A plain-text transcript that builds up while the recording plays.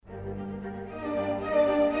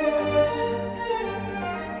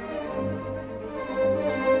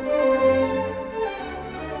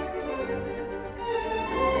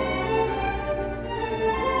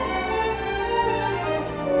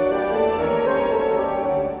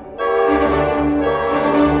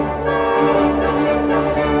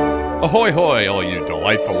Ahoy hoy, all you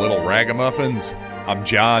delightful little ragamuffins. I'm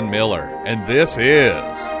John Miller, and this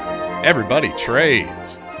is Everybody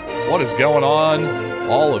Trades. What is going on,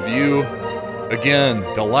 all of you? Again,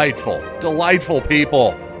 delightful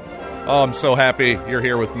people. Oh, I'm so happy you're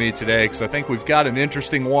here with me today, because I think we've got an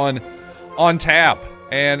interesting one on tap.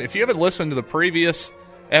 And if you haven't listened to the previous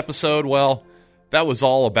episode, well, that was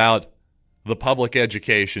all about the public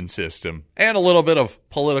education system and a little bit of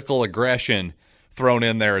political aggression thrown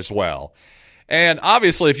in there as well. And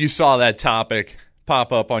obviously, if you saw that topic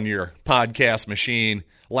pop up on your podcast machine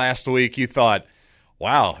last week, you thought,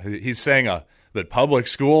 wow, he's saying that public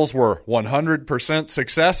schools were 100%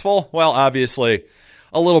 successful? Well, obviously,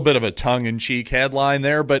 a little bit of a tongue-in-cheek headline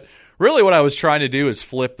there, but really what I was trying to do is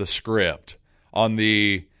flip the script on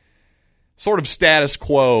the sort of status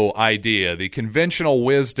quo idea, the conventional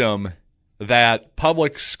wisdom that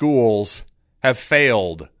public schools have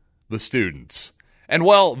failed the students. And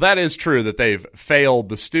well, that is true that they've failed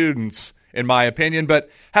the students, in my opinion, but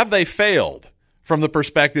have they failed from the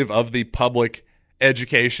perspective of the public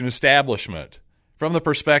education establishment, from the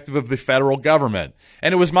perspective of the federal government?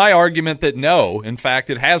 And it was my argument that no, in fact,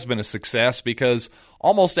 it has been a success because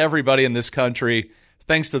almost everybody in this country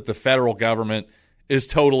thinks that the federal government is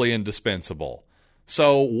totally indispensable.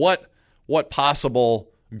 So what possible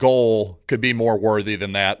goal could be more worthy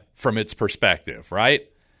than that from its perspective, right?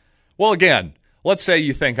 Well, again, let's say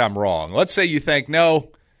you think I'm wrong. Let's say you think, no,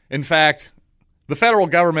 in fact, the federal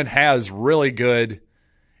government has really good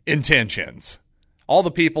intentions. All the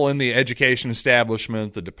people in the education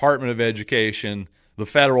establishment, the Department of Education, the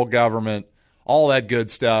federal government, all that good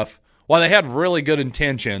stuff, while they had really good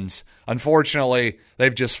intentions, unfortunately,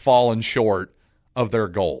 they've just fallen short of their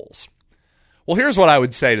goals. Well, here's what I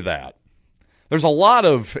would say to that. There's a lot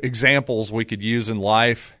of examples we could use in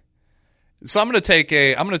life. So I'm going to take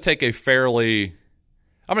an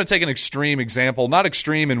extreme example, not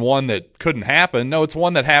extreme in one that couldn't happen. No, it's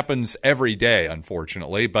one that happens every day,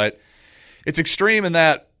 unfortunately, but it's extreme in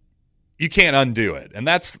that you can't undo it. And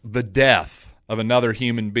that's the death of another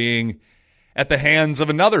human being at the hands of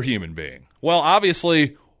another human being. Well,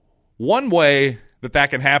 obviously, one way that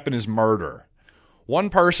can happen is murder. One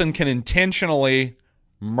person can intentionally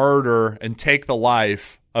murder and take the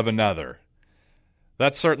life of another.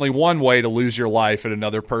 That's certainly one way to lose your life at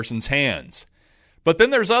another person's hands. But then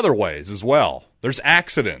there's other ways as well. There's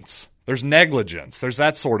accidents. There's negligence. There's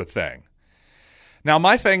that sort of thing. Now,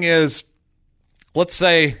 my thing is, let's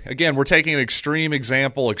say, again, we're taking an extreme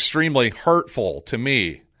example, extremely hurtful to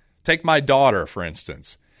me. Take my daughter, for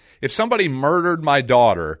instance. If somebody murdered my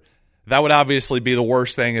daughter, that would obviously be the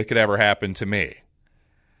worst thing that could ever happen to me.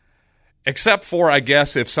 Except for, I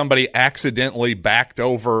guess, if somebody accidentally backed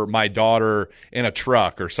over my daughter in a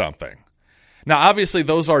truck or something. Now, obviously,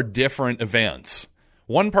 those are different events.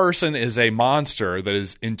 One person is a monster that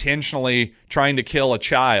is intentionally trying to kill a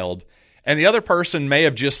child, and the other person may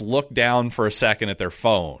have just looked down for a second at their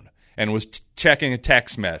phone and was checking a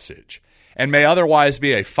text message, and may otherwise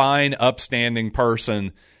be a fine, upstanding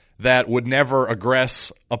person that would never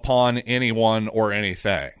aggress upon anyone or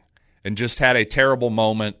anything, and just had a terrible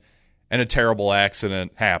moment and a terrible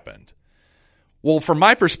accident happened. Well, from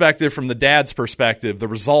my perspective, from the dad's perspective, the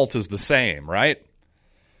result is the same, right?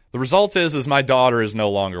 The result is my daughter is no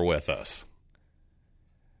longer with us.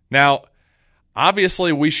 Now,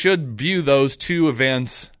 obviously, we should view those two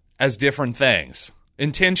events as different things.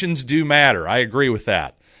 Intentions do matter. I agree with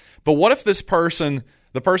that. But what if this person,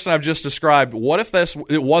 the person I've just described, what if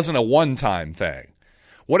it wasn't a one-time thing?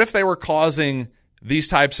 What if they were causing these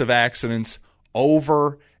types of accidents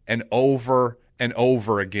over and over and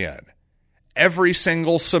over again? Every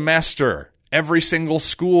single semester, every single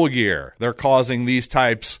school year, they're causing these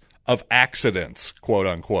types of accidents, quote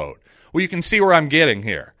unquote. Well, you can see where I'm getting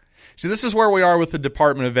here. See, this is where we are with the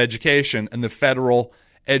Department of Education and the federal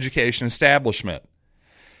education establishment.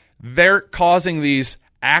 They're causing these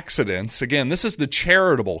accidents. Again, this is the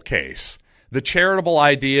charitable case. The charitable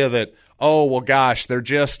idea that, oh, well, gosh, they're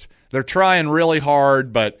trying really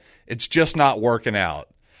hard, but it's just not working out.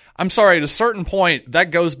 I'm sorry, at a certain point,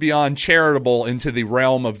 that goes beyond charitable into the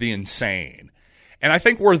realm of the insane. And I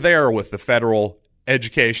think we're there with the federal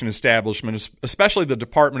education establishment, especially the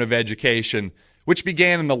Department of Education, which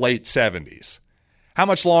began in the late 70s. How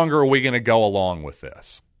much longer are we going to go along with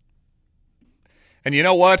this? And you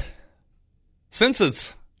know what? Since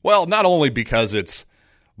it's, well, not only because it's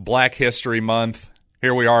Black History Month,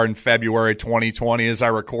 here we are in February 2020 as I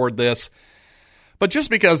record this, but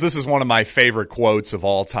just because this is one of my favorite quotes of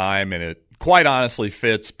all time, and it quite honestly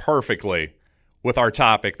fits perfectly with our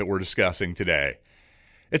topic that we're discussing today.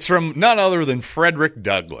 It's from none other than Frederick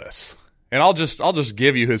Douglass. And I'll just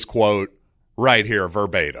give you his quote right here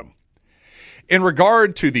verbatim. In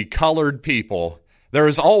regard to the colored people, there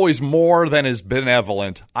is always more than is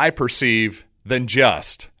benevolent, I perceive, than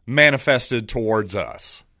just manifested towards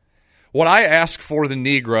us. What I ask for the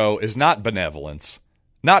Negro is not benevolence,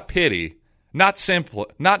 not pity, not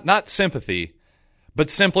sympathy, but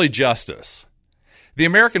simply justice. The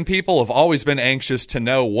American people have always been anxious to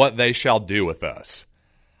know what they shall do with us.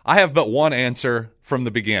 I have but one answer from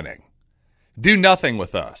the beginning. Do nothing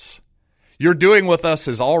with us. Your doing with us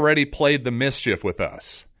has already played the mischief with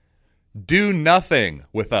us. Do nothing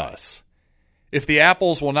with us. If the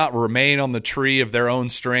apples will not remain on the tree of their own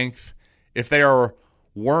strength, if they are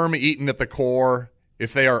worm-eaten at the core,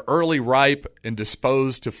 if they are early ripe and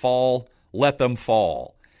disposed to fall, let them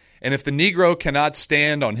fall. And if the Negro cannot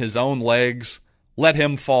stand on his own legs, let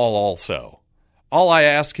him fall also. All I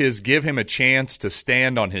ask is give him a chance to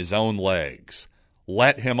stand on his own legs.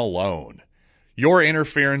 Let him alone. Your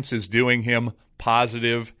interference is doing him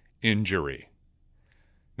positive injury.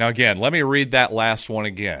 Now again, let me read that last one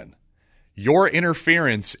again. Your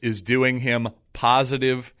interference is doing him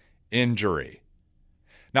positive injury.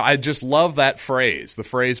 Now, I just love that phrase, the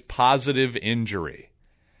phrase positive injury.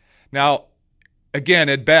 Now, again,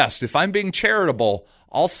 at best, if I'm being charitable,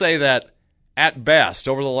 I'll say that at best,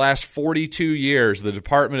 over the last 42 years, the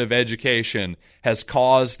Department of Education has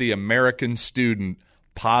caused the American student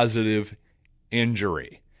positive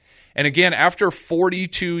injury. And again, after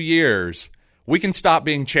 42 years, we can stop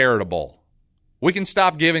being charitable. We can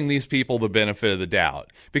stop giving these people the benefit of the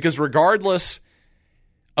doubt. Because regardless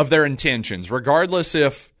of their intentions, regardless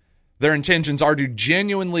if their intentions are to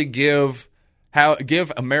genuinely give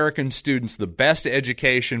American students the best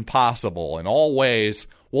education possible in all ways,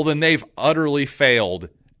 well, then they've utterly failed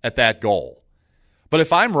at that goal. But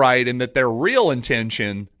if I'm right in that their real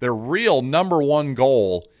intention, their real number one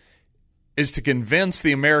goal is to convince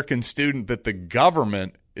the American student that the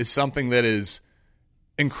government is something that is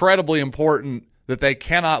incredibly important, that they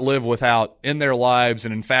cannot live without in their lives,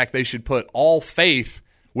 and in fact, they should put all faith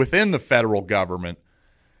within the federal government,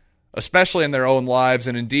 especially in their own lives,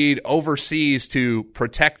 and indeed overseas to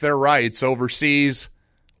protect their rights overseas,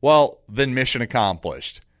 well, then mission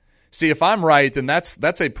accomplished. See, if I'm right, then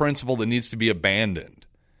that's a principle that needs to be abandoned.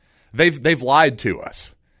 They've lied to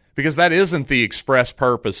us, because that isn't the express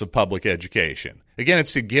purpose of public education. Again,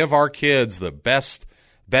 it's to give our kids the best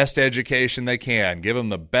education they can, give them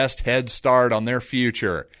the best head start on their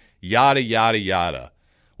future, yada, yada, yada.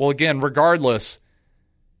 Well, again, regardless,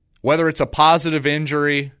 whether it's a positive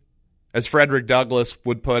injury, as Frederick Douglass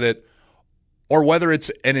would put it, or whether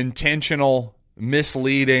it's an intentional,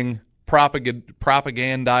 misleading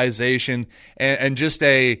propagandization and just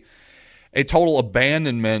a total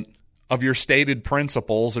abandonment of your stated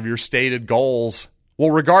principles, of your stated goals,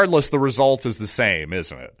 well, regardless, the result is the same,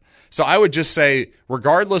 isn't it? So I would just say,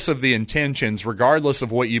 regardless of the intentions, regardless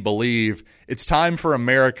of what you believe, it's time for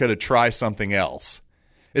America to try something else.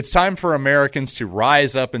 It's time for Americans to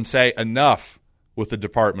rise up and say, enough with the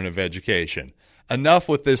Department of Education. Enough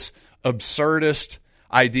with this absurdist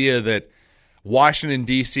idea that Washington,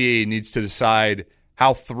 D.C. needs to decide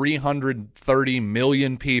how 330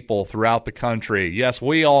 million people throughout the country, yes,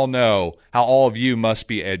 we all know how all of you must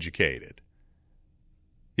be educated.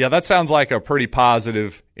 Yeah, that sounds like a pretty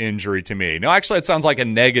positive injury to me. No, actually, it sounds like a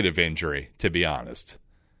negative injury, to be honest.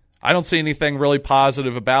 I don't see anything really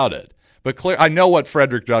positive about it. But I know what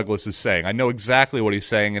Frederick Douglass is saying. I know exactly what he's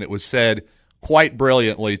saying, and it was said quite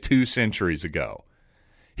brilliantly 2 centuries ago.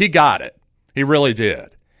 He got it. He really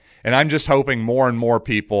did. And I'm just hoping more and more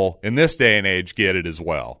people in this day and age get it as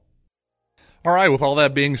well. All right, with all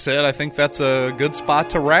that being said, I think that's a good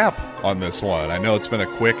spot to wrap on this one. I know it's been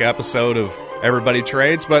a quick episode of Everybody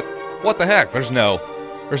Trades, but what the heck? There's no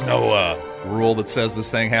rule that says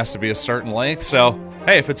this thing has to be a certain length. So,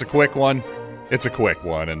 hey, if it's a quick one, it's a quick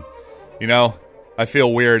one. And, you know, I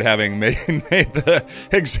feel weird having made the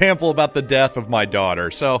example about the death of my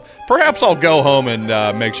daughter. So perhaps I'll go home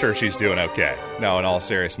and make sure she's doing okay. No, in all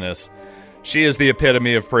seriousness, she is the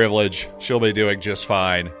epitome of privilege. She'll be doing just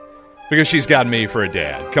fine because she's got me for a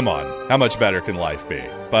dad. Come on, how much better can life be?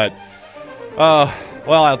 But,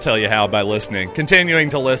 well, I'll tell you how by continuing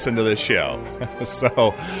to listen to this show.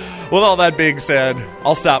 So, with all that being said,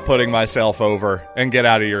 I'll stop putting myself over and get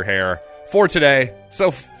out of your hair for today.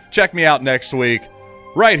 So check me out next week,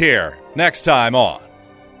 right here, next time on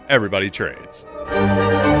Everybody Trades.